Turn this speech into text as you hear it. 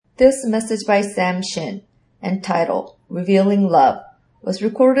This message by Sam Shin, entitled Revealing Love, was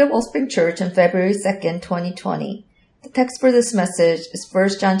recorded at Wellspring Church on February 2nd, 2020. The text for this message is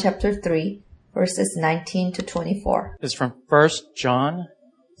 1 John chapter 3, verses 19 to 24. It's from 1 John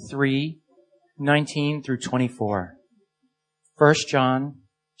 3, 19 through 24. 1 John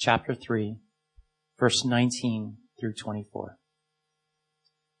chapter 3, verse 19 through 24.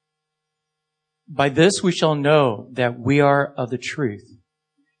 By this we shall know that we are of the truth,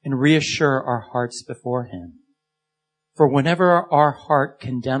 and reassure our hearts before Him. For whenever our heart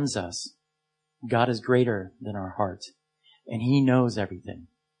condemns us, God is greater than our heart, and He knows everything.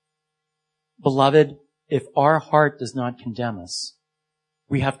 Beloved, if our heart does not condemn us,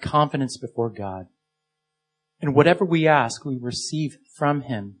 we have confidence before God. And whatever we ask, we receive from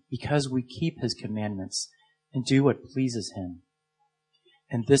Him because we keep His commandments and do what pleases Him.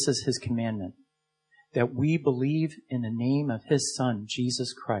 And this is His commandment, that we believe in the name of His Son,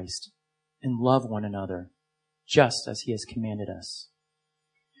 Jesus Christ, and love one another, just as He has commanded us.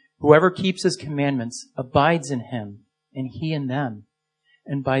 Whoever keeps His commandments abides in Him, and He in them.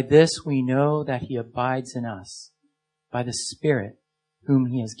 And by this we know that He abides in us, by the Spirit whom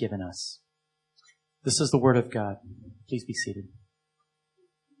He has given us. This is the word of God. Please be seated.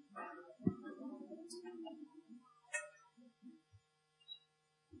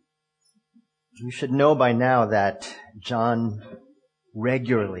 You should know by now that John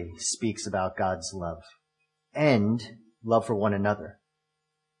regularly speaks about God's love and love for one another.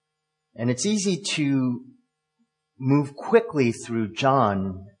 And it's easy to move quickly through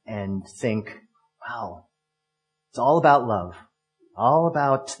John and think, wow, it's all about love, all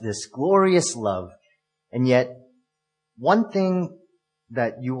about this glorious love. And yet, one thing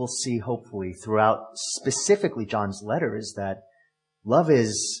that you will see hopefully throughout specifically John's letter is that love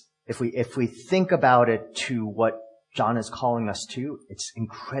is, if we think about it to what John is calling us to, it's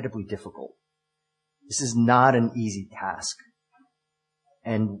incredibly difficult. This is not an easy task.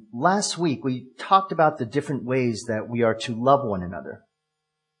 And last week we talked about the different ways that we are to love one another.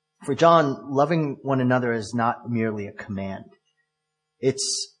 For John, loving one another is not merely a command.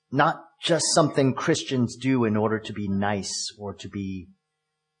 It's not just something Christians do in order to be nice or to be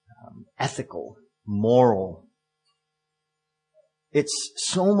ethical, moral. It's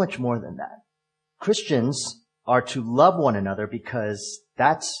so much more than that. Christians are to love one another because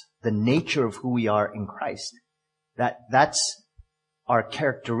that's the nature of who we are in Christ. That's our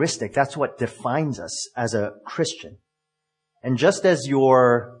characteristic. That's what defines us as a Christian. And just as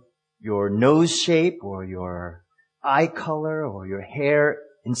your nose shape or your eye color or your hair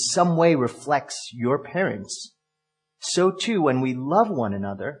in some way reflects your parents, so too when we love one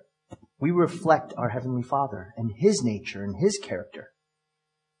another, we reflect our Heavenly Father and His nature and His character.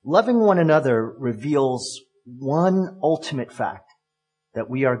 Loving one another reveals one ultimate fact,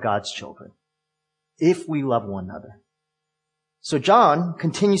 that we are God's children, if we love one another. So John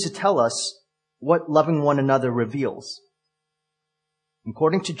continues to tell us what loving one another reveals.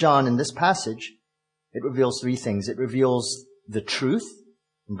 According to John in this passage, it reveals three things. It reveals the truth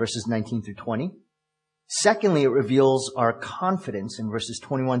in verses 19 through 20. Secondly, it reveals our confidence in verses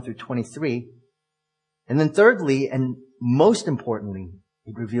 21 through 23. And then thirdly, and most importantly,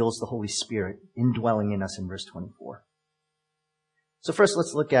 it reveals the Holy Spirit indwelling in us in verse 24. So first,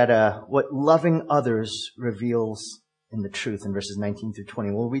 let's look at what loving others reveals in the truth in verses 19 through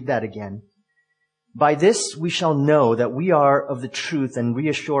 20. We'll read that again. By this we shall know that we are of the truth and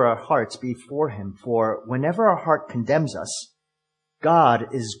reassure our hearts before Him. For whenever our heart condemns us, God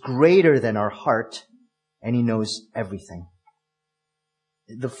is greater than our heart, and He knows everything.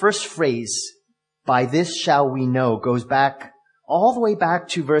 The first phrase, by this shall we know, goes back all the way back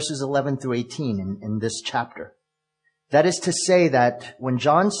to verses 11 through 18 in this chapter. That is to say that when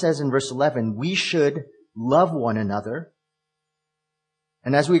John says in verse 11, we should love one another,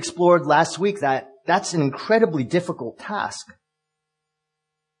 and as we explored last week, that's an incredibly difficult task.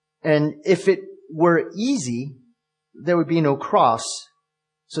 And if it were easy, there would be no cross.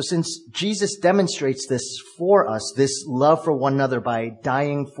 So since Jesus demonstrates this for us, this love for one another by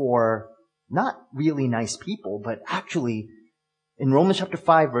dying for not really nice people, but actually in Romans chapter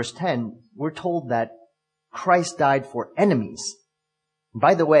 5 verse 10, we're told that Christ died for enemies. And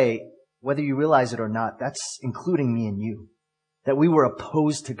by the way, whether you realize it or not, that's including me and you. That we were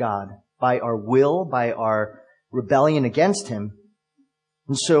opposed to God by our will, by our rebellion against Him.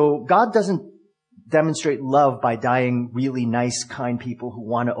 And so God doesn't demonstrate love by dying really nice, kind people who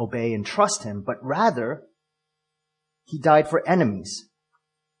want to obey and trust Him, but rather, He died for enemies.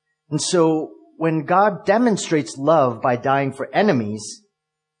 And so when God demonstrates love by dying for enemies,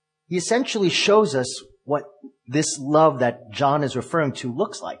 He essentially shows us what this love that John is referring to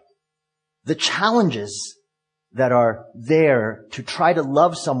looks like. the challenges that are there to try to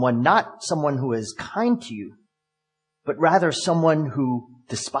love someone, not someone who is kind to you, but rather someone who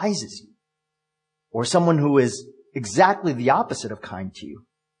despises you, or someone who is exactly the opposite of kind to you.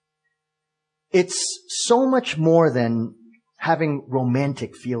 It's so much more than having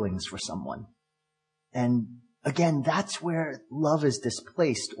romantic feelings for someone. And again, that's where love is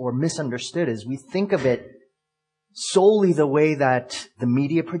displaced or misunderstood, is we think of it solely the way that the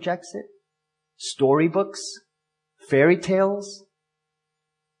media projects it, storybooks, fairy tales,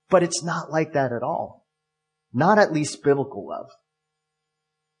 but it's not like that at all. Not at least biblical love.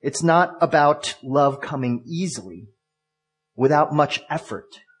 It's not about love coming easily, without much effort,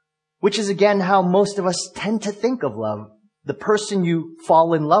 which is again how most of us tend to think of love. The person you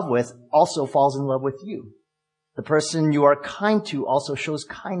fall in love with also falls in love with you. The person you are kind to also shows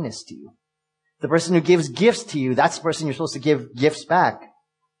kindness to you. The person who gives gifts to you, that's the person you're supposed to give gifts back.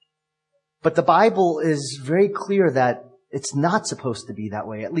 But the Bible is very clear that it's not supposed to be that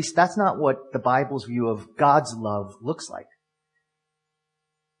way. At least that's not what the Bible's view of God's love looks like.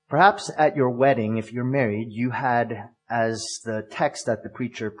 Perhaps at your wedding, if you're married, you had as the text that the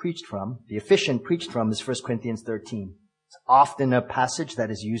preacher preached from, the officiant preached from, is 1 Corinthians 13. It's often a passage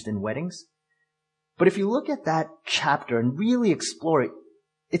that is used in weddings. But if you look at that chapter and really explore it,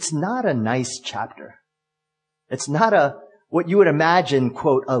 it's not a nice chapter. It's not what you would imagine,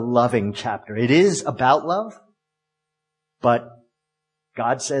 quote, a loving chapter. It is about love, but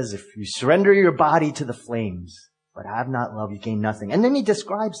God says if you surrender your body to the flames, but have not love, you gain nothing. And then he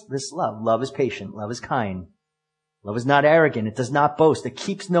describes this love. Love is patient. Love is kind. Love is not arrogant. It does not boast. It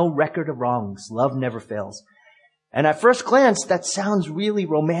keeps no record of wrongs. Love never fails. And at first glance, that sounds really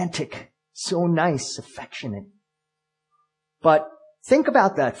romantic. So nice, affectionate. But think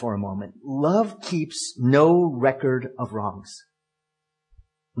about that for a moment. Love keeps no record of wrongs.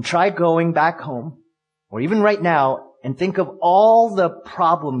 And try going back home, or even right now, and think of all the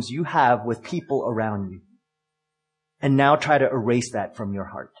problems you have with people around you. And now try to erase that from your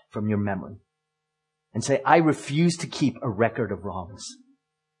heart, from your memory. And say, I refuse to keep a record of wrongs.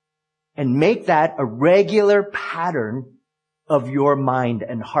 And make that a regular pattern of your mind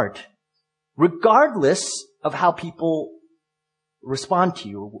and heart, regardless of how people respond to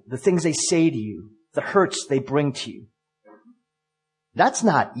you, the things they say to you, the hurts they bring to you. That's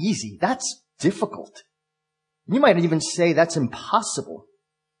not easy. That's difficult. You might even say that's impossible.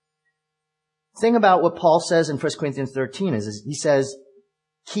 The thing about what Paul says in 1 Corinthians 13 is he says,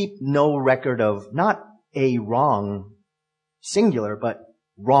 keep no record of not a wrong, singular, but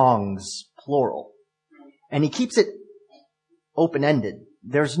wrongs, plural. And he keeps it open-ended.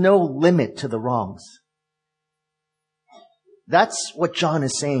 There's no limit to the wrongs. That's what John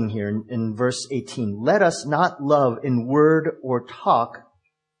is saying here in verse 18. Let us not love in word or talk,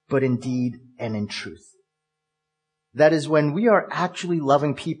 but in deed and in truth. That is, when we are actually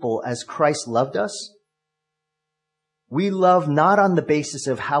loving people as Christ loved us, we love not on the basis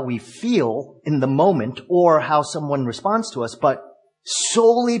of how we feel in the moment or how someone responds to us, but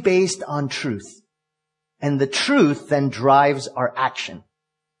solely based on truth. And the truth then drives our action.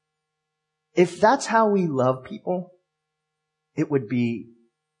 If that's how we love people, it would be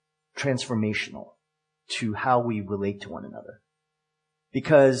transformational to how we relate to one another.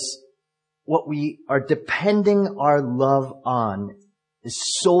 Because what we are depending our love on is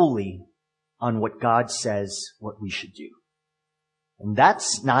solely on what God says what we should do. And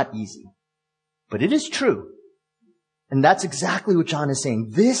that's not easy. But it is true. And that's exactly what John is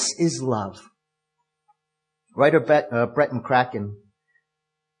saying. This is love. Writer Brett McCracken,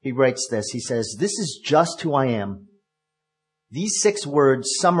 he writes this. He says, this is just who I am. These 6 words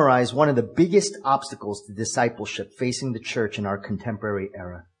summarize one of the biggest obstacles to discipleship facing the church in our contemporary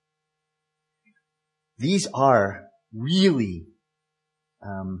era. These are really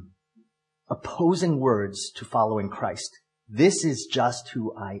opposing words to following Christ. This is just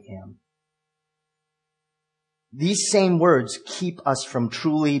who I am. These same words keep us from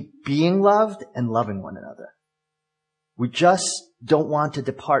truly being loved and loving one another. We just don't want to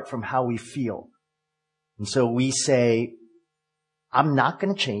depart from how we feel. And so we say, I'm not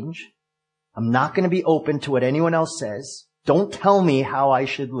going to change. I'm not going to be open to what anyone else says. Don't tell me how I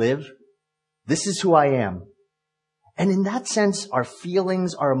should live. This is who I am. And in that sense, our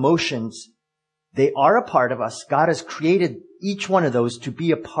feelings, our emotions, they are a part of us. God has created each one of those to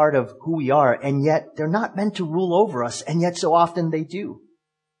be a part of who we are, and yet they're not meant to rule over us, and yet so often they do.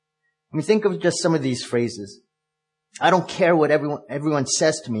 I mean, think of just some of these phrases. I don't care what everyone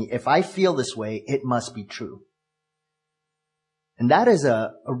says to me. If I feel this way, it must be true. And that is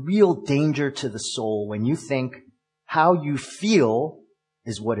a real danger to the soul when you think how you feel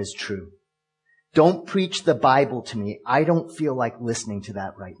is what is true. don't preach the Bible to me. I don't feel like listening to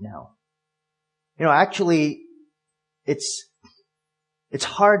that right now. Actually, it's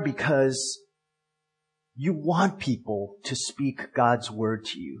hard because you want people to speak God's word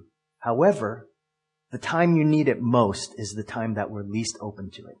to you. However, the time you need it most is the time that we're least open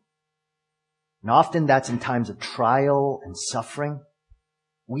to it. And often that's in times of trial and suffering.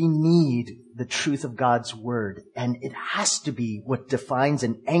 We need the truth of God's word, and it has to be what defines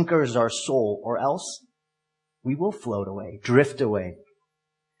and anchors our soul, or else we will float away, drift away.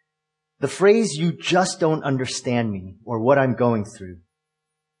 The phrase, "you just don't understand me," or "what I'm going through."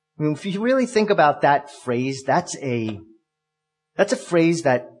 If you really think about that phrase, that's a phrase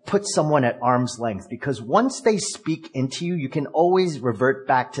that puts someone at arm's length, because once they speak into you, you can always revert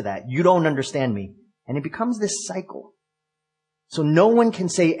back to that. "You don't understand me." And it becomes this cycle. So no one can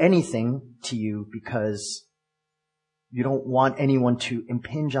say anything to you because you don't want anyone to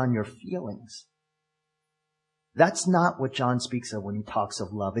impinge on your feelings. That's not what John speaks of when he talks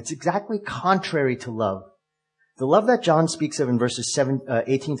of love. It's exactly contrary to love. The love that John speaks of in verses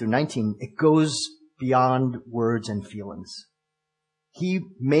 18 through 19, it goes beyond words and feelings. He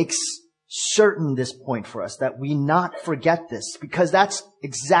makes certain this point for us, that we not forget this, because that's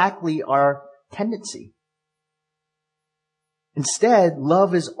exactly our tendency. Instead,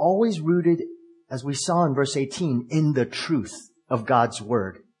 love is always rooted, as we saw in verse 18, in the truth of God's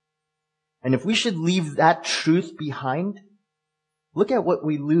word. And if we should leave that truth behind, look at what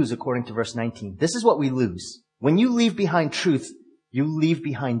we lose according to verse 19. This is what we lose. When you leave behind truth, you leave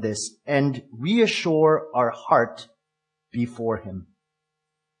behind this, and reassure our heart before Him.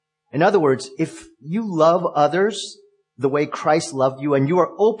 In other words, if you love others the way Christ loved you, and you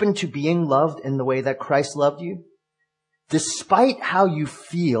are open to being loved in the way that Christ loved you, despite how you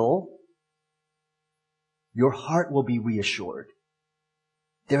feel, your heart will be reassured.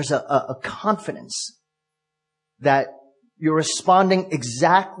 There's a confidence that you're responding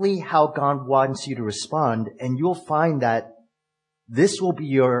exactly how God wants you to respond, and you'll find that this will be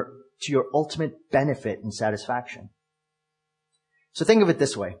to your ultimate benefit and satisfaction. So think of it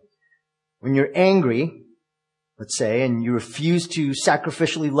this way. When you're angry, let's say, and you refuse to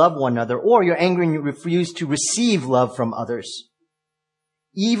sacrificially love one another, or you're angry and you refuse to receive love from others,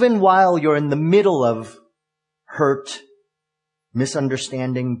 even while you're in the middle of hurt,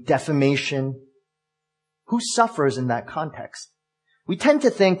 misunderstanding, defamation, who suffers in that context? We tend to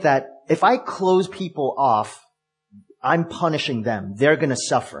think that if I close people off, I'm punishing them. They're going to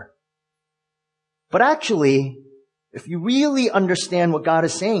suffer. But actually, if you really understand what God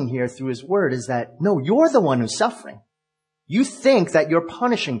is saying here through His Word, is that, no, you're the one who's suffering. You think that you're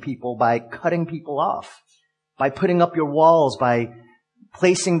punishing people by cutting people off, by putting up your walls, by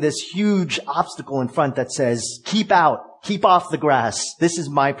placing this huge obstacle in front that says, keep out, keep off the grass, this is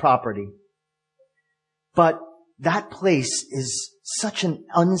my property. But that place is such an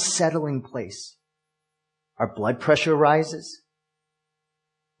unsettling place. Our blood pressure rises.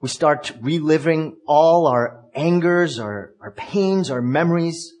 We start reliving all our angers, our pains, our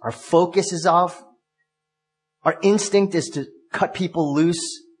memories. Our focus is off. Our instinct is to cut people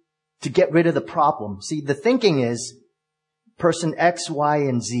loose, to get rid of the problem. See, the thinking is, person X, Y,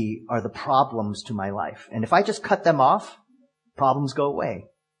 and Z are the problems to my life. And if I just cut them off, problems go away.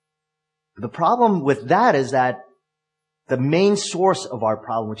 The problem with that is that the main source of our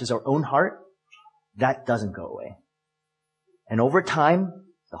problem, which is our own heart, that doesn't go away. And over time,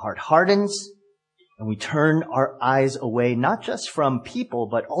 the heart hardens, and we turn our eyes away, not just from people,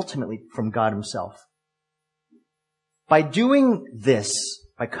 but ultimately from God Himself. By doing this,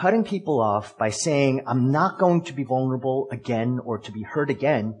 by cutting people off, by saying, I'm not going to be vulnerable again or to be hurt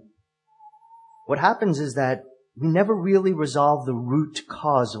again, what happens is that we never really resolve the root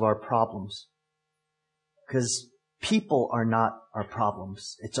cause of our problems. Because people are not our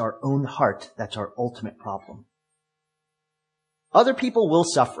problems. It's our own heart that's our ultimate problem. Other people will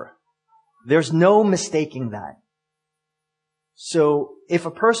suffer. There's no mistaking that. So if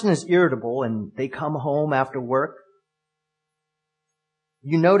a person is irritable and they come home after work,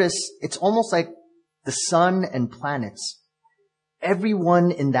 you notice it's almost like the sun and planets.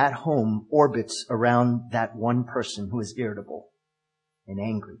 Everyone in that home orbits around that one person who is irritable and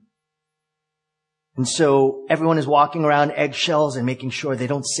angry. And so everyone is walking around eggshells and making sure they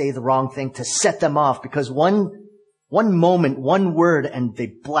don't say the wrong thing to set them off, because one moment, one word, and they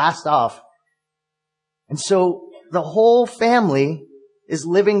blast off. And so the whole family is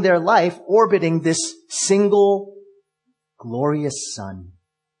living their life orbiting this single glorious sun,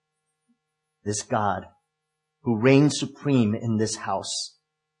 this God who reigns supreme in this house.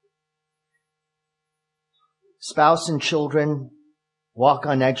 Spouse and children, walk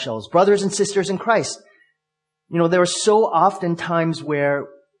on eggshells. Brothers and sisters in Christ, there are so often times where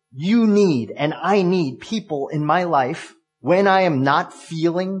you need and I need people in my life when I am not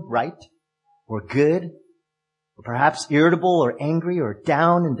feeling right or good, or perhaps irritable or angry or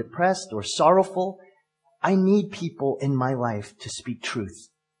down and depressed or sorrowful. I need people in my life to speak truth.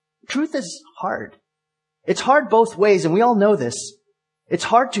 Truth is hard. It's hard both ways, and we all know this. It's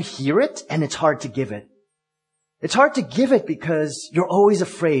hard to hear it, and it's hard to give it. It's hard to give it because you're always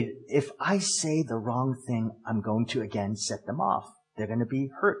afraid if I say the wrong thing, I'm going to again set them off. They're going to be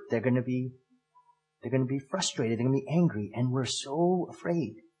hurt. They're going to be frustrated. They're going to be angry, and we're so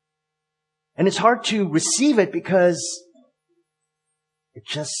afraid. And it's hard to receive it because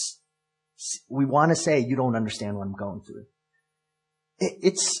we want to say, you don't understand what I'm going through.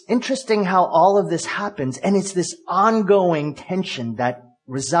 It's interesting how all of this happens, and it's this ongoing tension that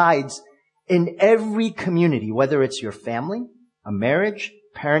resides in every community, whether it's your family, a marriage,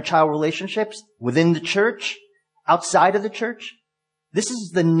 parent-child relationships, within the church, outside of the church. This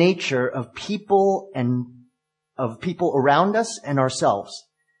is the nature of people and of people around us and ourselves.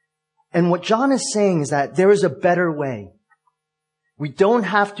 And what John is saying is that there is a better way. We don't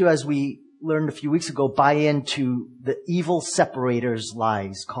have to, as we learned a few weeks ago, buy into the evil separator's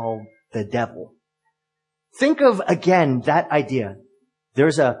lies called the devil. Think of, again, that idea.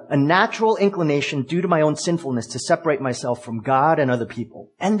 There's a natural inclination due to my own sinfulness to separate myself from God and other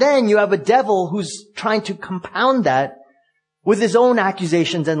people. And then you have a devil who's trying to compound that with his own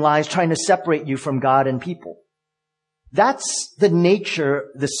accusations and lies, trying to separate you from God and people. That's the nature,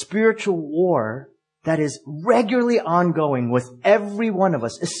 the spiritual war that is regularly ongoing with every one of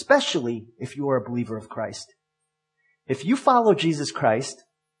us, especially if you are a believer of Christ. If you follow Jesus Christ,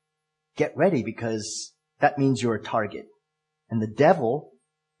 get ready, because that means you're a target. And the devil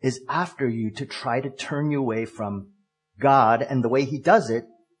is after you to try to turn you away from God, and the way he does it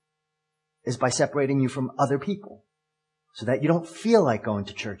is by separating you from other people so that you don't feel like going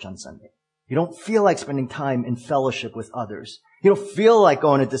to church on Sunday. You don't feel like spending time in fellowship with others. You don't feel like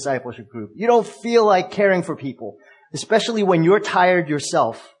going to discipleship group. You don't feel like caring for people, especially when you're tired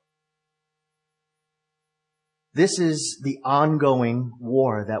yourself. This is the ongoing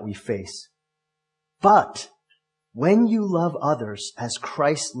war that we face. But when you love others as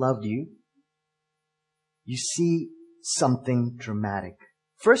Christ loved you, you see something dramatic.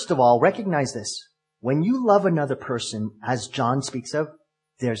 First of all, recognize this. When you love another person, as John speaks of,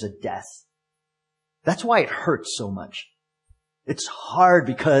 there's a death. That's why it hurts so much. It's hard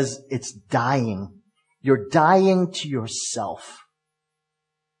because it's dying. You're dying to yourself.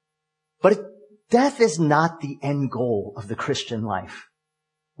 But death is not the end goal of the Christian life.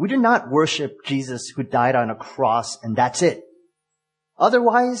 We do not worship Jesus who died on a cross and that's it.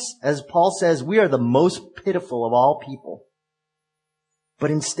 Otherwise, as Paul says, we are the most pitiful of all people.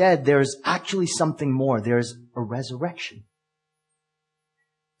 But instead, there's actually something more. There's a resurrection.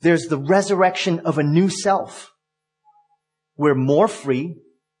 There's the resurrection of a new self. We're more free,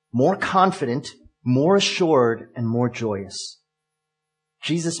 more confident, more assured, and more joyous.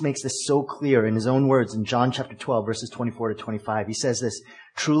 Jesus makes this so clear in his own words in John chapter 12, verses 24 to 25. He says this,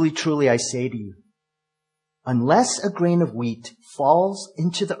 "Truly, truly, I say to you, unless a grain of wheat falls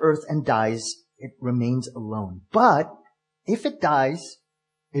into the earth and dies, it remains alone. But if it dies,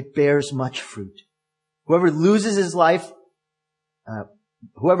 it bears much fruit. Whoever loves his life,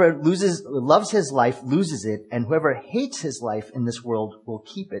 loses it, and whoever hates his life in this world will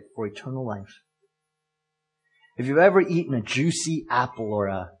keep it for eternal life." If you've ever eaten a juicy apple or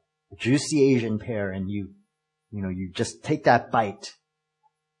a juicy Asian pear and you just take that bite,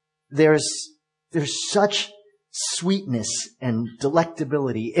 there's such sweetness and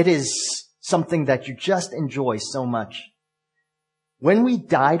delectability. It is something that you just enjoy so much. When we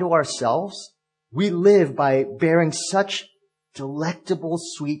die to ourselves, we live by bearing such delectable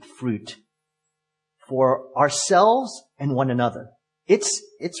sweet fruit for ourselves and one another.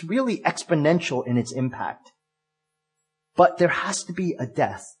 It's really exponential in its impact. But there has to be a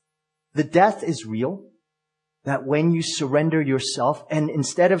death. The death is real, that when you surrender yourself, and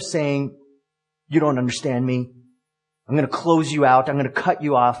instead of saying, you don't understand me, I'm going to close you out, I'm going to cut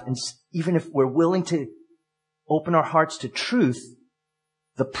you off, and even if we're willing to open our hearts to truth,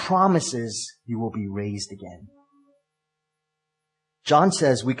 the promise is you will be raised again. John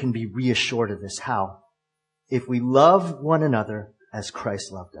says we can be reassured of this. How? If we love one another as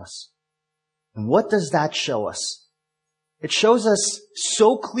Christ loved us. And what does that show us? It shows us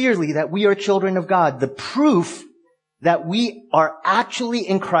so clearly that we are children of God. The proof that we are actually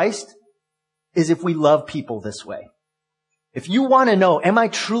in Christ is if we love people this way. If you want to know, am I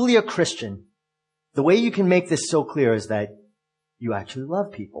truly a Christian? The way you can make this so clear is that you actually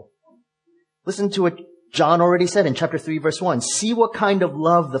love people. Listen to what John already said in chapter 3, verse 1. See what kind of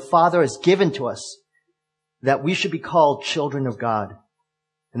love the Father has given to us, that we should be called children of God.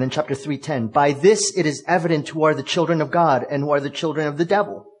 And then chapter 3:10. By this it is evident who are the children of God and who are the children of the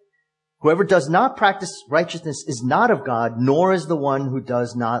devil. Whoever does not practice righteousness is not of God, nor is the one who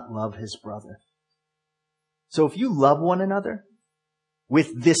does not love his brother. So if you love one another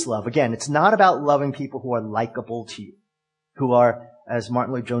with this love, again, it's not about loving people who are likable to you, who are, as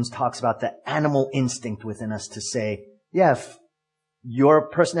Martin Lloyd-Jones talks about, the animal instinct within us to say, yeah, if your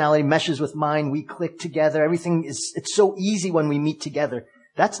personality meshes with mine, we click together, it's so easy when we meet together.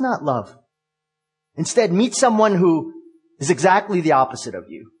 That's not love. Instead, meet someone who is exactly the opposite of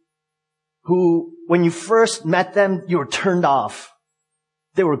you, who, when you first met them, you were turned off.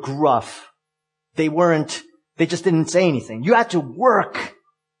 They were gruff. They just didn't say anything. You had to work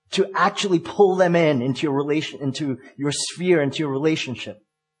to actually pull them into your sphere, into your relationship.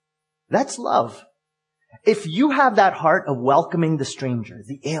 That's love. If you have that heart of welcoming the stranger,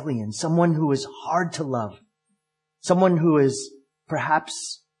 the alien, someone who is hard to love, someone who is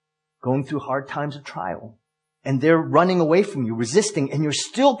perhaps going through hard times of trial, and they're running away from you, resisting, and you're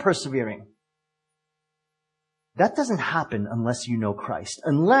still persevering, that doesn't happen unless you know Christ,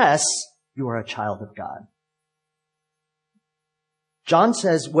 unless you are a child of God. John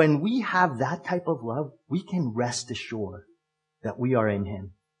says when we have that type of love, we can rest assured that we are in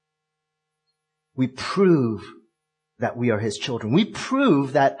Him. We prove that we are His children. We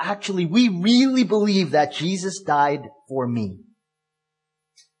prove that actually we really believe that Jesus died for me.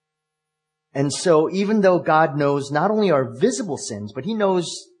 And so even though God knows not only our visible sins, but He knows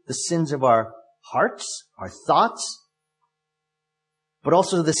the sins of our hearts, our thoughts, but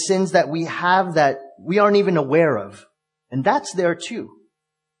also the sins that we have that we aren't even aware of. And that's there too.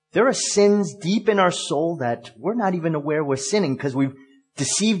 There are sins deep in our soul that we're not even aware we're sinning because we've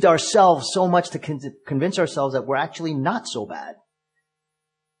deceived ourselves so much to convince ourselves that we're actually not so bad.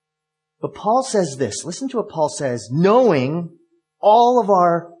 But Paul says this. Listen to what Paul says. Knowing all of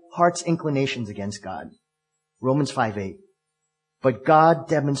our heart's inclinations against God. Romans 5:8. But God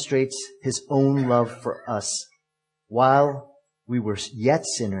demonstrates His own love for us. While we were yet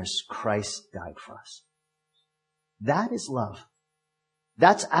sinners, Christ died for us. That is love.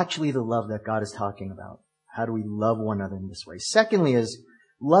 That's actually the love that God is talking about. How do we love one another in this way? Secondly is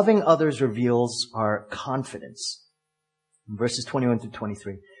loving others reveals our confidence. In verses 21 through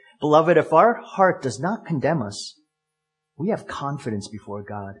 23. Beloved, if our heart does not condemn us, we have confidence before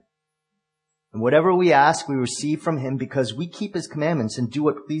God. And whatever we ask, we receive from Him because we keep His commandments and do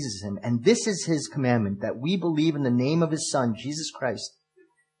what pleases Him. And this is His commandment, that we believe in the name of His Son, Jesus Christ,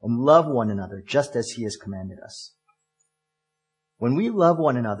 and love one another just as He has commanded us. When we love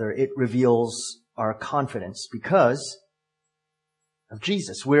one another, it reveals our confidence because of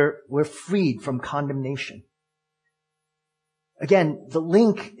Jesus. We're freed from condemnation. Again, the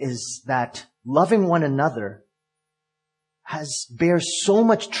link is that loving one another bears so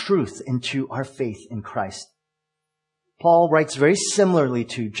much truth into our faith in Christ. Paul writes very similarly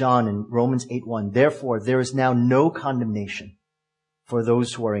to John in Romans 8:1. Therefore, there is now no condemnation for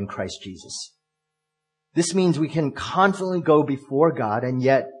those who are in Christ Jesus. This means we can confidently go before God, and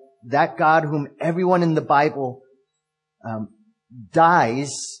yet that God whom everyone in the Bible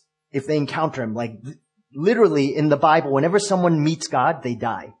dies if they encounter Him. Like literally in the Bible, whenever someone meets God, they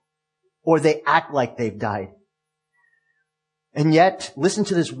die. Or they act like they've died. And yet, listen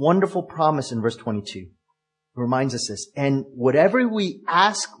to this wonderful promise in verse 22. It reminds us this. And whatever we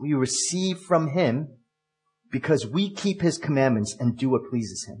ask, we receive from Him because we keep His commandments and do what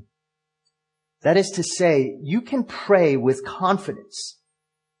pleases Him. That is to say, you can pray with confidence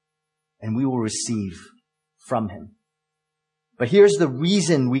and we will receive from Him. But here's the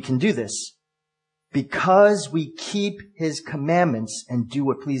reason we can do this. Because we keep His commandments and do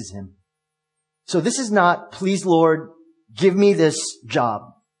what pleases Him. So this is not, please Lord, give me this job.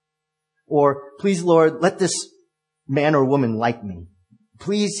 Or, please Lord, let this man or woman like me.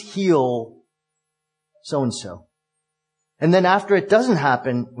 Please heal so-and-so. And then after it doesn't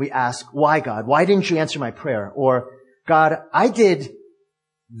happen, we ask, why God? Why didn't you answer my prayer? Or, God, I did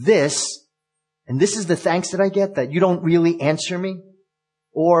this, and this is the thanks that I get, that you don't really answer me.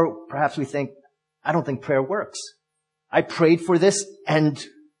 Or perhaps we think, I don't think prayer works. I prayed for this, and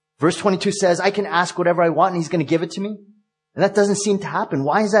verse 22 says, I can ask whatever I want, and He's going to give it to me. And that doesn't seem to happen.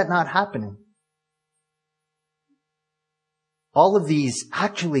 Why is that not happening? All of these,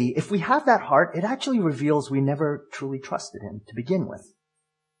 actually, if we have that heart, it actually reveals we never truly trusted Him to begin with.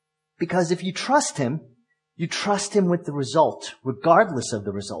 Because if you trust Him with the result, regardless of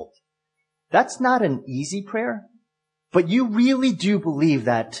the result. That's not an easy prayer. But you really do believe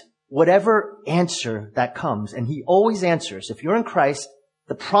that whatever answer that comes, and he always answers, if you're in Christ,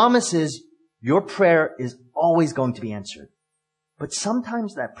 the promise is your prayer is always going to be answered. But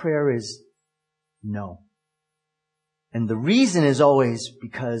sometimes that prayer is no. And the reason is always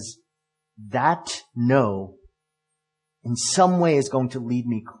because that no in some way is going to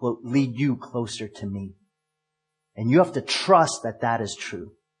lead you closer to me. And you have to trust that that is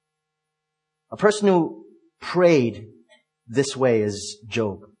true. A person who prayed this way is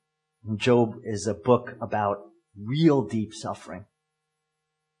Job. And Job is a book about real deep suffering.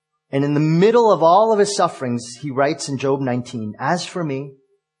 And in the middle of all of his sufferings, he writes in Job 19, "As for me,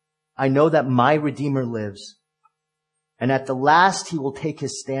 I know that my Redeemer lives, and at the last he will take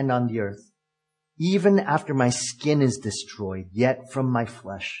his stand on the earth. Even after my skin is destroyed, yet from my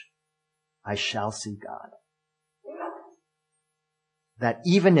flesh I shall see God." That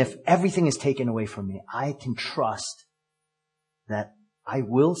even if everything is taken away from me, I can trust that I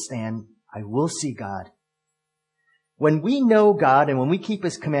will stand, I will see God. When we know God and when we keep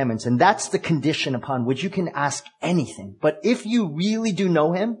His commandments, and that's the condition upon which you can ask anything. But if you really do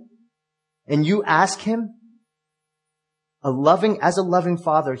know Him and you ask Him, as a loving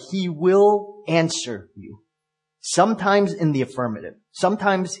Father, He will answer you. Sometimes in the affirmative.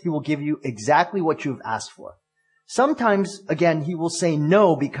 Sometimes He will give you exactly what you've asked for. Sometimes, again, He will say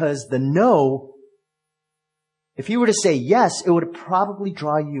no, because the no, if He were to say yes, it would probably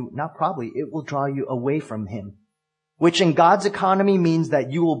it will draw you away from Him. Which in God's economy means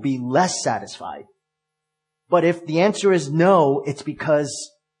that you will be less satisfied. But if the answer is no, it's because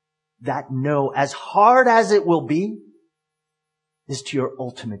that no, as hard as it will be, is to your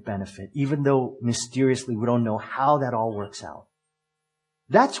ultimate benefit, even though mysteriously we don't know how that all works out.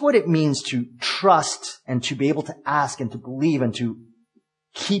 That's what it means to trust and to be able to ask and to believe and to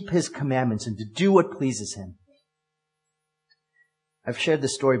keep His commandments and to do what pleases Him. I've shared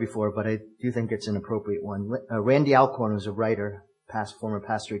this story before, but I do think it's an appropriate one. Randy Alcorn, who's a writer, former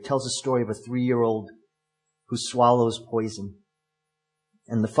pastor, he tells a story of a 3-year-old who swallows poison.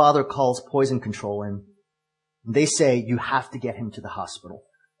 And the father calls poison control in. And they say, you have to get him to the hospital.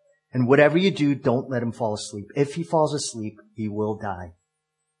 And whatever you do, don't let him fall asleep. If he falls asleep, he will die.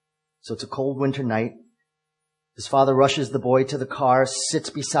 So it's a cold winter night. His father rushes the boy to the car,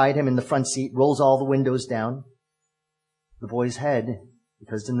 sits beside him in the front seat, rolls all the windows down. The boy's head,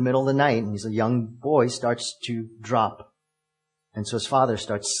 because it's in the middle of the night and he's a young boy, starts to drop. And so his father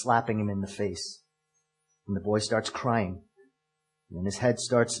starts slapping him in the face. And the boy starts crying. And then his head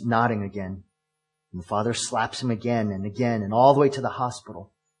starts nodding again. And the father slaps him again and all the way to the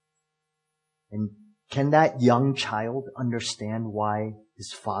hospital. And can that young child understand why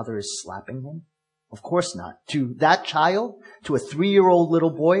his father is slapping him? Of course not. To that child, to a 3-year-old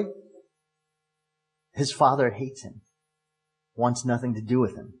little boy, his father hates him, wants nothing to do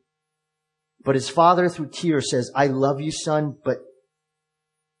with him. But his father, through tears, says, I love you, son, but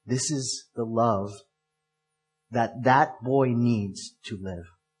this is the love that boy needs to live.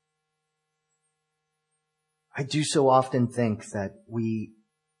 I do so often think that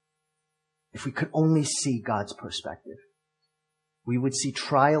if we could only see God's perspective, we would see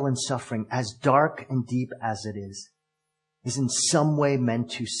trial and suffering, as dark and deep as it is in some way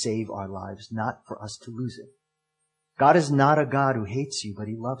meant to save our lives, not for us to lose it. God is not a God who hates you, but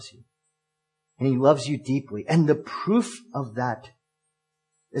He loves you. And He loves you deeply. And the proof of that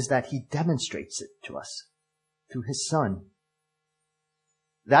is that He demonstrates it to us through His Son.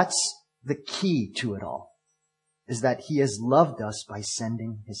 That's the key to it all, is that He has loved us by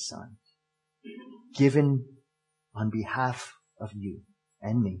sending His Son, given on behalf of you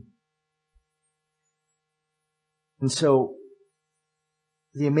and me. And so,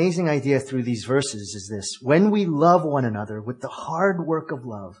 the amazing idea through these verses is this: when we love one another with the hard work of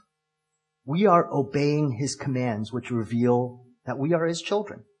love, we are obeying His commands, which reveal that we are His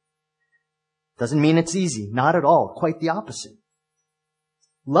children. Doesn't mean it's easy. Not at all. Quite the opposite.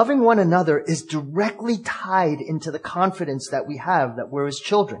 Loving one another is directly tied into the confidence that we have that we're His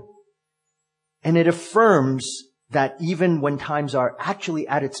children. And it affirms that even when times are actually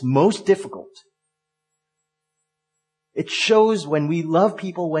at its most difficult, it shows when we love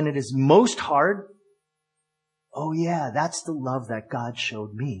people when it is most hard, oh yeah, that's the love that God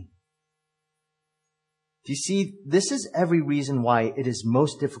showed me. Do you see, this is every reason why it is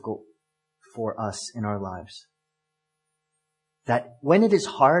most difficult for us in our lives. That when it is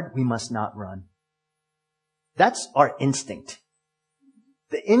hard, we must not run. That's our instinct.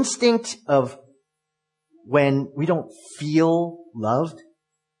 The instinct of when we don't feel loved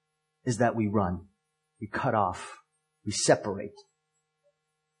is that we run, we cut off, we separate.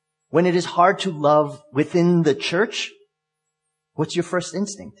 When it is hard to love within the church, What's your first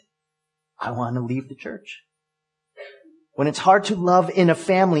instinct? I want to leave the church. When it's hard to love in a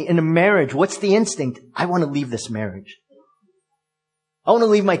family, in a marriage, what's the instinct? I want to leave this marriage. I want to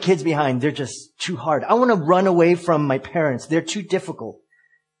leave my kids behind. They're just too hard. I want to run away from my parents. They're too difficult.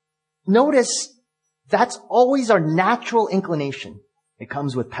 Notice that's always our natural inclination. It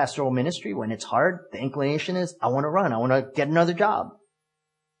comes with pastoral ministry. When it's hard, the inclination is, I want to run. I want to get another job.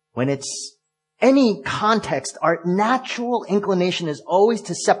 When it's any context, our natural inclination is always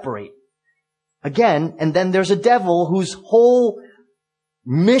to separate. Again, and then there's a devil whose whole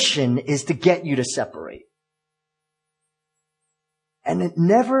mission is to get you to separate. And it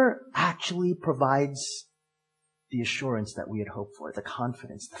never actually provides the assurance that we had hoped for, the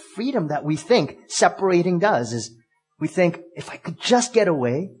confidence, the freedom that we think separating does. Is we think, if I could just get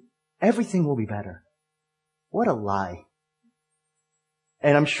away, everything will be better. What a lie.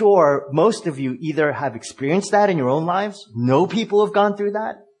 And I'm sure most of you either have experienced that in your own lives, know people have gone through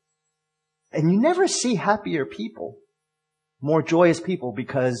that, and you never see happier people, more joyous people,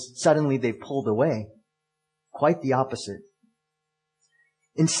 because suddenly they've pulled away. Quite the opposite.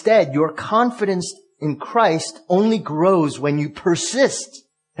 Instead, your confidence in Christ only grows when you persist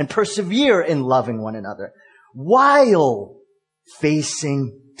and persevere in loving one another while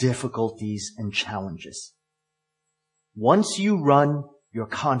facing difficulties and challenges. Once you run, your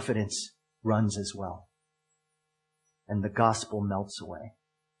confidence runs as well, and the gospel melts away.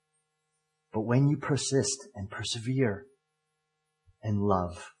 But when you persist and persevere and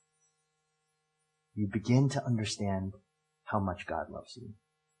love, you begin to understand how much God loves you.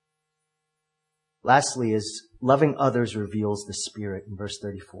 Lastly is loving others reveals the Spirit in verse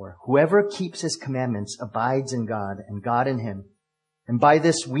 34. Whoever keeps his commandments abides in God and God in him. And by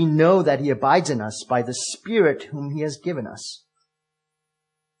this we know that he abides in us by the Spirit whom he has given us.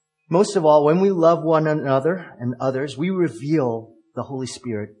 Most of all, when we love one another and others, we reveal the Holy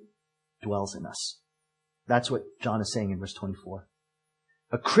Spirit dwells in us. That's what John is saying in verse 24.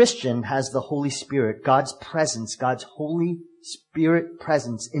 A Christian has the Holy Spirit, God's presence, God's Holy Spirit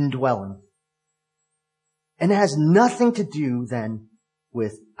presence indwelling. And it has nothing to do then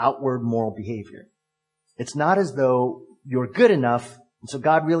with outward moral behavior. It's not as though you're good enough, and so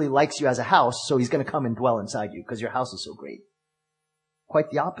God really likes you as a house, so he's going to come and dwell inside you because your house is so great. Quite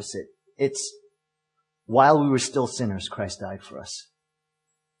the opposite. It's while we were still sinners, Christ died for us.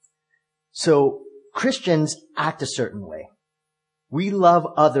 So Christians act a certain way. We love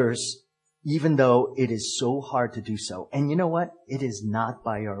others even though it is so hard to do so. And you know what? It is not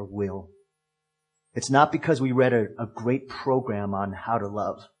by our will. It's not because we read a great program on how to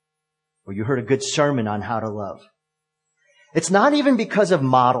love, or you heard a good sermon on how to love. It's not even because of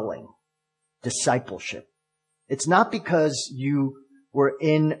modeling, discipleship. It's not because you were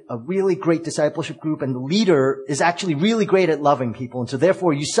in a really great discipleship group and the leader is actually really great at loving people, and so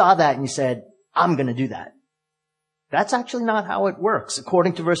therefore you saw that and you said, I'm going to do that. That's actually not how it works,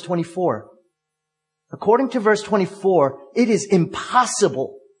 according to verse 24. According to verse 24, it is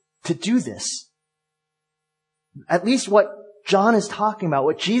impossible to do this. At least what John is talking about,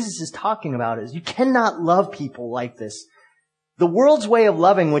 what Jesus is talking about, is you cannot love people like this. The world's way of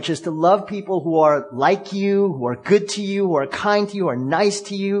loving, which is to love people who are like you, who are good to you, who are kind to you, who are nice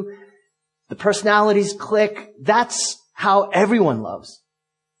to you, the personalities click, that's how everyone loves.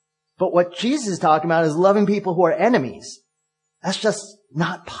 But what Jesus is talking about is loving people who are enemies. That's just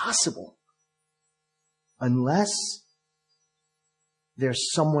not possible. Unless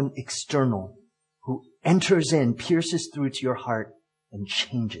there's someone external who enters in, pierces through to your heart, and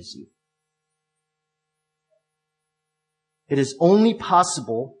changes you. It is only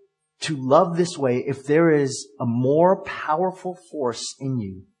possible to love this way if there is a more powerful force in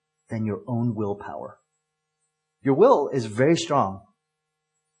you than your own willpower. Your will is very strong.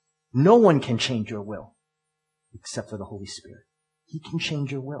 No one can change your will except for the Holy Spirit. He can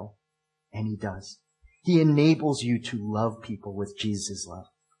change your will, and he does. He enables you to love people with Jesus' love.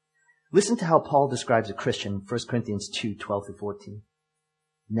 Listen to how Paul describes a Christian in 1 Corinthians 2, 12 through 14.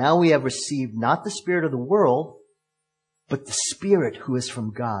 Now we have received not the spirit of the world, but the Spirit who is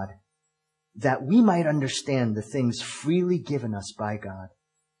from God, that we might understand the things freely given us by God.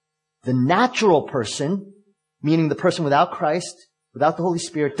 The natural person, meaning the person without Christ, without the Holy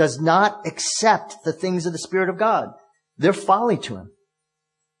Spirit, does not accept the things of the Spirit of God. They're folly to him.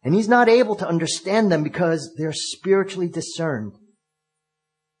 And he's not able to understand them because they're spiritually discerned.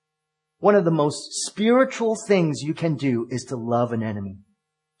 One of the most spiritual things you can do is to love an enemy,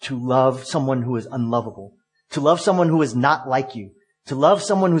 to love someone who is unlovable, to love someone who is not like you, to love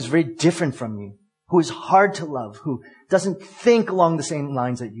someone who's very different from you, who is hard to love, who doesn't think along the same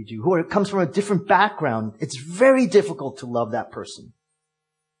lines that you do, who comes from a different background, it's very difficult to love that person.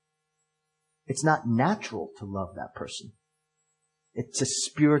 It's not natural to love that person. It's a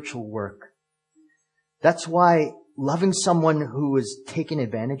spiritual work. That's why loving someone who has taken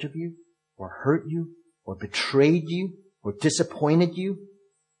advantage of you, or hurt you, or betrayed you, or disappointed you,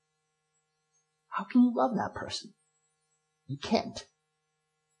 how can you love that person? You can't.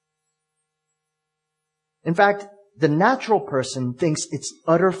 In fact, the natural person thinks it's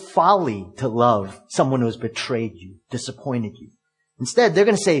utter folly to love someone who has betrayed you, disappointed you. Instead, they're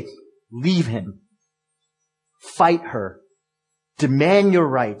going to say, leave him. Fight her. Demand your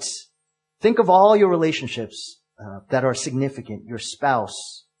rights. Think of all your relationships that are significant. Your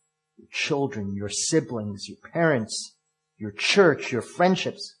spouse, your children, your siblings, your parents, your church, your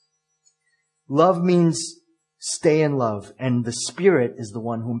friendships. Love means stay in love, and the Spirit is the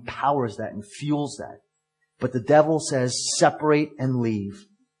one who empowers that and fuels that. But the devil says, separate and leave.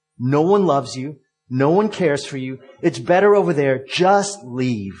 No one loves you. No one cares for you. It's better over there. Just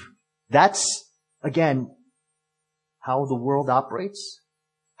leave. That's, again, how the world operates,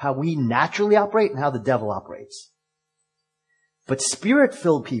 how we naturally operate, and how the devil operates. But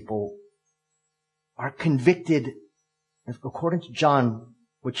Spirit-filled people are convicted, according to John,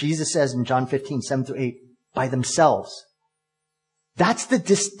 what Jesus says in John 15, 7-8, by themselves. That's the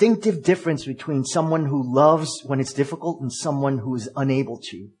distinctive difference between someone who loves when it's difficult and someone who is unable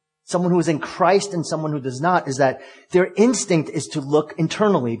to. Someone who is in Christ and someone who does not, is that their instinct is to look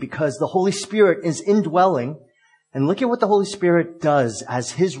internally because the Holy Spirit is indwelling. And look at what the Holy Spirit does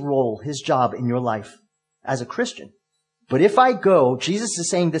as His role, His job in your life as a Christian. But if I go, Jesus is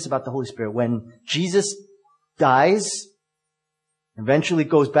saying this about the Holy Spirit. When Jesus dies, eventually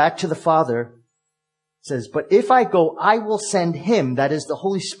goes back to the Father, says, but if I go, I will send Him, that is the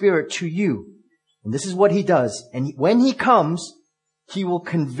Holy Spirit, to you. And this is what He does. And when He comes, He will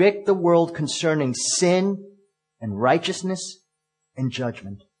convict the world concerning sin and righteousness and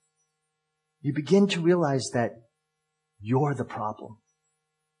judgment. You begin to realize that you're the problem,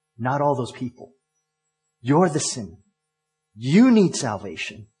 not all those people. You're the sin. You need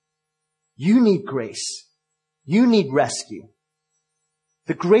salvation. You need grace. You need rescue.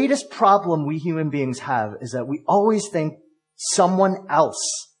 The greatest problem we human beings have is that we always think someone else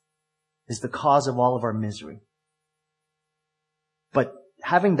is the cause of all of our misery. But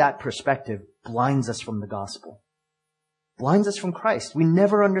having that perspective blinds us from the gospel, blinds us from Christ. We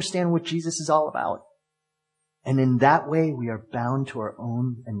never understand what Jesus is all about. And in that way, we are bound to our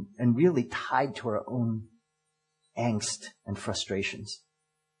own and really tied to our own angst and frustrations.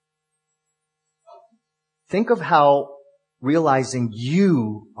 Think of how realizing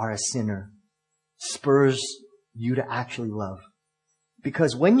you are a sinner spurs you to actually love.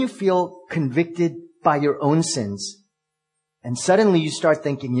 Because when you feel convicted by your own sins, and suddenly you start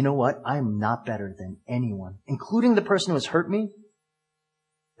thinking, you know what? I'm not better than anyone, including the person who has hurt me.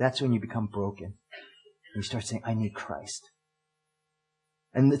 That's when you become broken. And you start saying, I need Christ.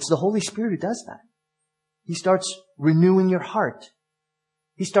 And it's the Holy Spirit who does that. He starts renewing your heart.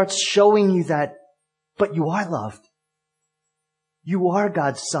 He starts showing you that, but you are loved. You are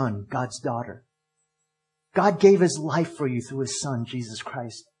God's son, God's daughter. God gave His life for you through His Son, Jesus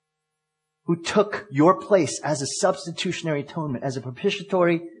Christ, who took your place as a substitutionary atonement, as a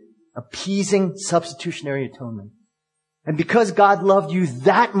propitiatory, appeasing substitutionary atonement. And because God loved you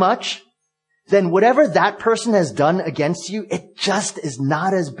that much, then whatever that person has done against you, it just is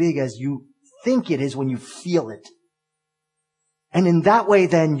not as big as you think it is when you feel it. And in that way,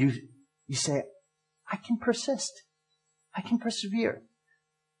 then you say, I can persist. I can persevere.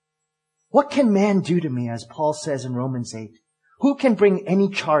 What can man do to me, as Paul says in Romans 8? Who can bring any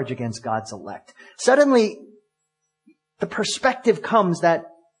charge against God's elect? Suddenly, the perspective comes that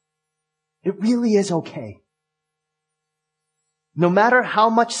it really is okay. No matter how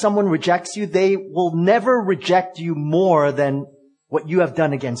much someone rejects you, they will never reject you more than what you have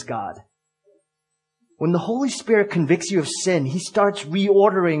done against God. When the Holy Spirit convicts you of sin, He starts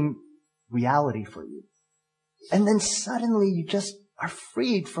reordering reality for you. And then suddenly you just are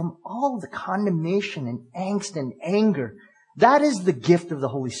freed from all the condemnation and angst and anger. That is the gift of the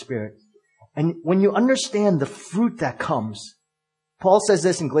Holy Spirit. And when you understand the fruit that comes, Paul says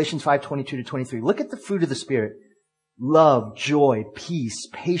this in Galatians 5:22-23. Look at the fruit of the Spirit. Love, joy, peace,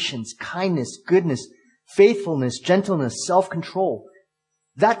 patience, kindness, goodness, faithfulness, gentleness, self-control.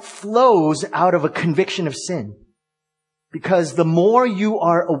 That flows out of a conviction of sin. Because the more you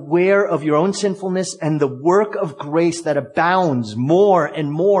are aware of your own sinfulness and the work of grace that abounds more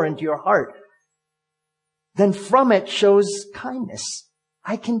and more into your heart, then from it shows kindness.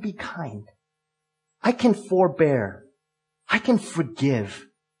 I can be kind. I can forbear. I can forgive.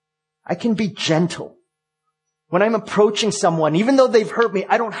 I can be gentle. When I'm approaching someone, even though they've hurt me,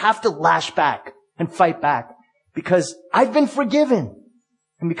 I don't have to lash back and fight back because I've been forgiven.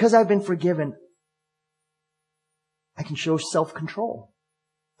 And because I've been forgiven, I can show self-control.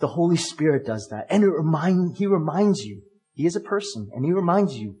 The Holy Spirit does that. And He reminds you, He is a person, and He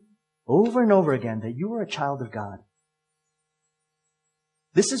reminds you over and over again that you are a child of God.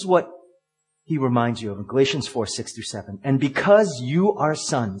 This is what He reminds you of in Galatians 4, 6 through 7. And because you are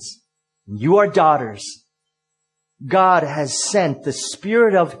sons, you are daughters, God has sent the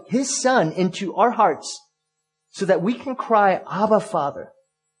Spirit of His Son into our hearts so that we can cry, Abba, Father.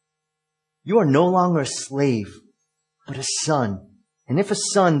 You are no longer a slave, but a son. And if a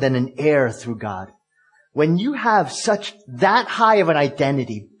son, then an heir through God. When you have that high of an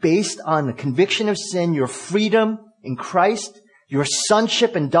identity based on the conviction of sin, your freedom in Christ, your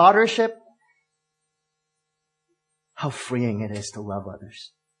sonship and daughtership, how freeing it is to love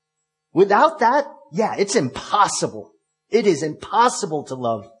others. Without that, it's impossible. It is impossible to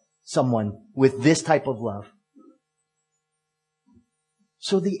love someone with this type of love.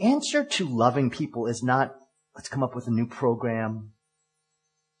 So the answer to loving people is not, let's come up with a new program.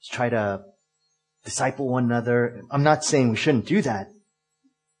 Let's try to disciple one another. I'm not saying we shouldn't do that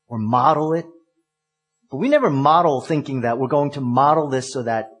or model it. But we never model thinking that we're going to model this so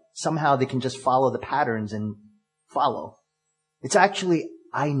that somehow they can just follow the patterns and follow. It's actually,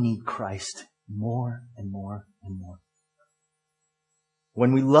 I need Christ more and more and more.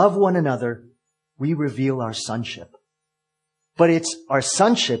 When we love one another, we reveal our sonship. But it's our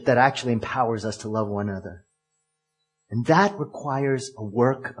sonship that actually empowers us to love one another. And that requires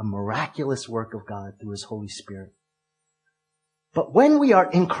a miraculous work of God through His Holy Spirit. But when we are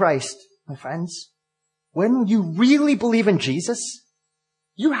in Christ, my friends, when you really believe in Jesus,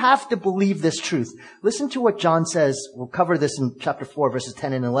 you have to believe this truth. Listen to what John says. We'll cover this in chapter 4, verses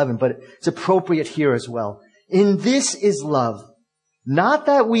 10 and 11, but it's appropriate here as well. In this is love. Not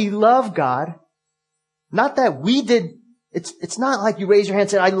that we love God. Not that we did. It's not like you raise your hand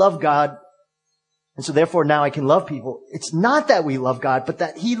and say, I love God. And so therefore now I can love people. It's not that we love God, but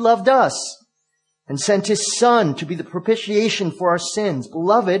that He loved us and sent His Son to be the propitiation for our sins.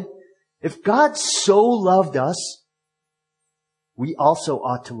 Beloved, if God so loved us, we also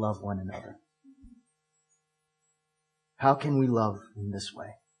ought to love one another. How can we love in this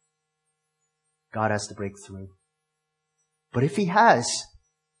way? God has to break through. But if He has,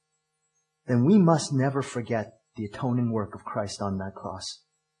 then we must never forget the atoning work of Christ on that cross.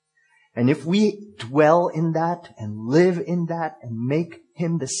 And if we dwell in that and live in that and make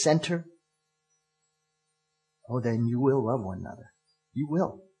Him the center, then you will love one another. You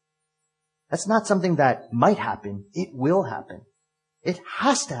will. That's not something that might happen. It will happen. It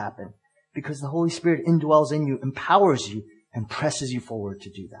has to happen because the Holy Spirit indwells in you, empowers you, and presses you forward to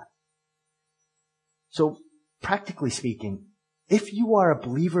do that. So, practically speaking, if you are a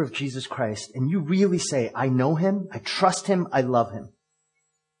believer of Jesus Christ and you really say, I know Him, I trust Him, I love Him,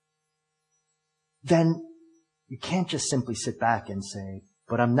 then you can't just simply sit back and say,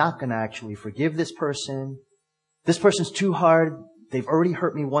 but I'm not going to actually forgive this person. This person's too hard. They've already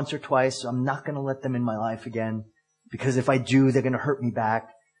hurt me once or twice, so I'm not going to let them in my life again. Because if I do, they're going to hurt me back.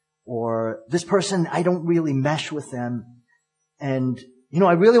 Or this person, I don't really mesh with them. And,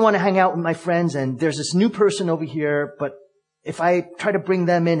 I really want to hang out with my friends, and there's this new person over here, but if I try to bring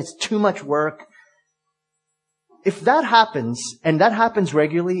them in, it's too much work. If that happens, and that happens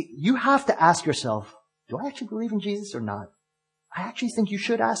regularly, you have to ask yourself, do I actually believe in Jesus or not? I actually think you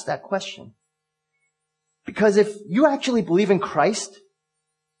should ask that question. Because if you actually believe in Christ,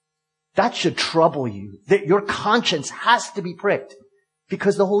 that should trouble you. That your conscience has to be pricked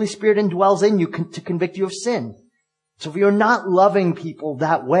because the Holy Spirit indwells in you to convict you of sin. So if you're not loving people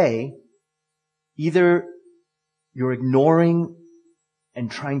that way, either you're ignoring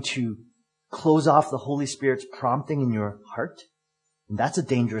and trying to close off the Holy Spirit's prompting in your heart, and that's a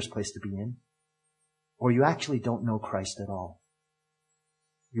dangerous place to be in, or you actually don't know Christ at all.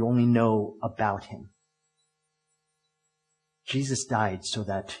 You only know about Him. Jesus died so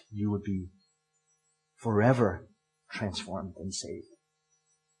that you would be forever transformed and saved.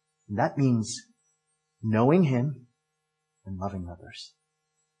 And that means knowing Him and loving others.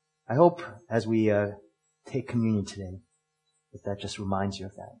 I hope as we take communion today, that just reminds you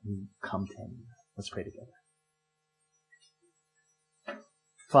of that. You come to Him. Let's pray together.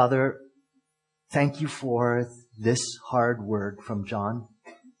 Father, thank you for this hard word from John,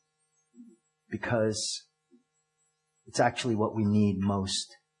 because it's actually what we need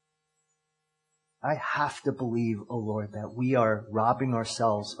most. I have to believe, O Lord, that we are robbing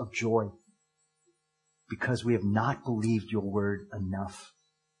ourselves of joy because we have not believed your word enough.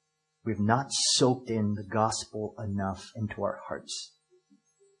 We have not soaked in the gospel enough into our hearts.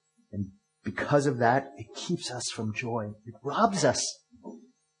 And because of that, it keeps us from joy. It robs us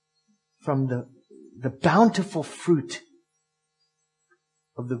from the bountiful fruit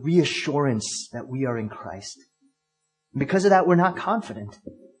of the reassurance that we are in Christ. And because of that, we're not confident.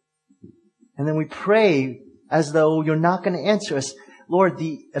 And then we pray as though you're not going to answer us. Lord,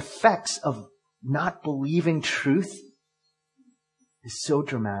 the effects of not believing truth is so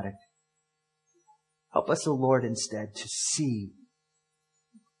dramatic. Help us, O Lord, instead to see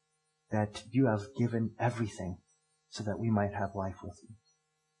that you have given everything so that we might have life with you.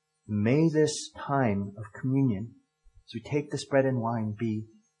 May this time of communion, as we take this bread and wine, be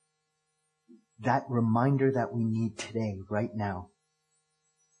that reminder that we need today, right now,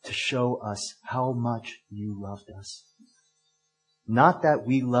 to show us how much you loved us. Not that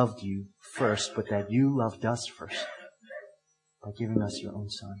we loved you first, but that you loved us first by giving us your own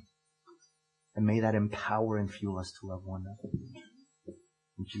Son. And may that empower and fuel us to love one another.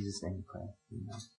 In Jesus' name we pray. Amen.